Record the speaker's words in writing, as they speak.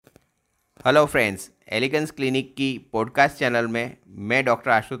Hello friends, elegance clinic की podcast channel में मैं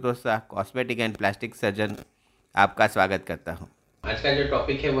doctor Ashutosh Shah, cosmetic and plastic surgeon, आपका स्वागत करता हूं। आज का जो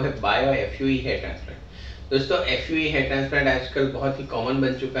टॉपिक है वो है बायो एफ्यूई हेयर ट्रांसप्लांट। दोस्तों, एफ्यूई हेयर ट्रांसप्लांट आजकल बहुत ही कॉमन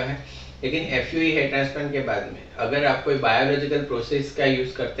बन चुका है, लेकिन एफ्यूई हेयर ट्रांसप्लांट के बाद में अगर आप कोई बायोलॉजिकल प्रोसेस का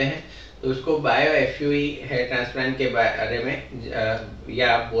यूज़ करते हैं तो उसको बायो एफ्यूई हेयर ट्रांसप्लांट के बारे में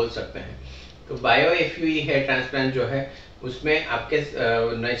या आप बोल सकते हैं। तो बायो एफ्यूई हेयर ट्रांसप्लांट जो है उसमें आपके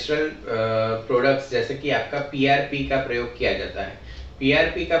नेचुरल प्रोडक्ट्स जैसे कि आपका पीआरपी का प्रयोग किया जाता है।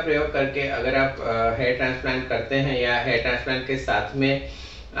 पीआरपी का प्रयोग करके अगर आप हेयर ट्रांसप्लांट करते हैं या हेयर ट्रांसप्लांट के साथ में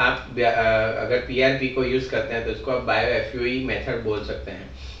आप अगर पीआरपी को यूज़ करते हैं तो उसको आप बायो एफ्यूई मेथड बोल सकते हैं।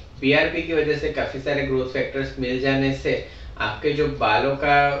 पीआरपी की वजह से काफ़ी सारे ग्रोथ फैक्टर्स मिल जाने से आपके जो बालों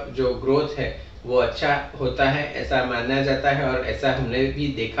का जो ग्रोथ है वो अच्छा होता है, ऐसा माना जाता है और ऐसा हमने भी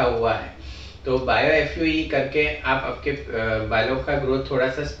देखा हुआ है। तो बायो एफ्यूई करके आप आपके बालों का ग्रोथ थोड़ा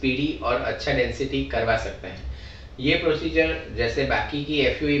सा स्पीडी और अच्छा डेंसिटी करवा सकते हैं। ये प्रोसीजर जैसे बाकी की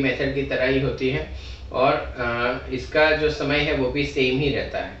एफ्यूई मेथड की तरह ही होती है और इसका जो समय है वो भी सेम ही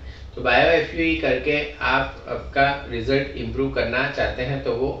रहता है। तो बायो एफ्यूई करके आप आपका रिजल्ट इम्प्रूव करना चाहते हैं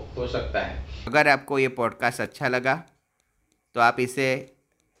तो वो हो सकता है। अगर आपको ये पॉडकास्ट अच्छा लगा तो आप इसे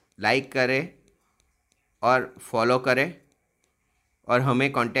लाइक करें और फॉलो करें, और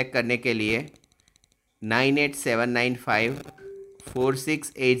हमें कांटेक्ट करने के लिए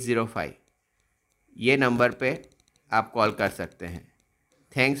 9879546805 ये नंबर पे आप कॉल कर सकते हैं।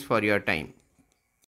 Thanks for your time.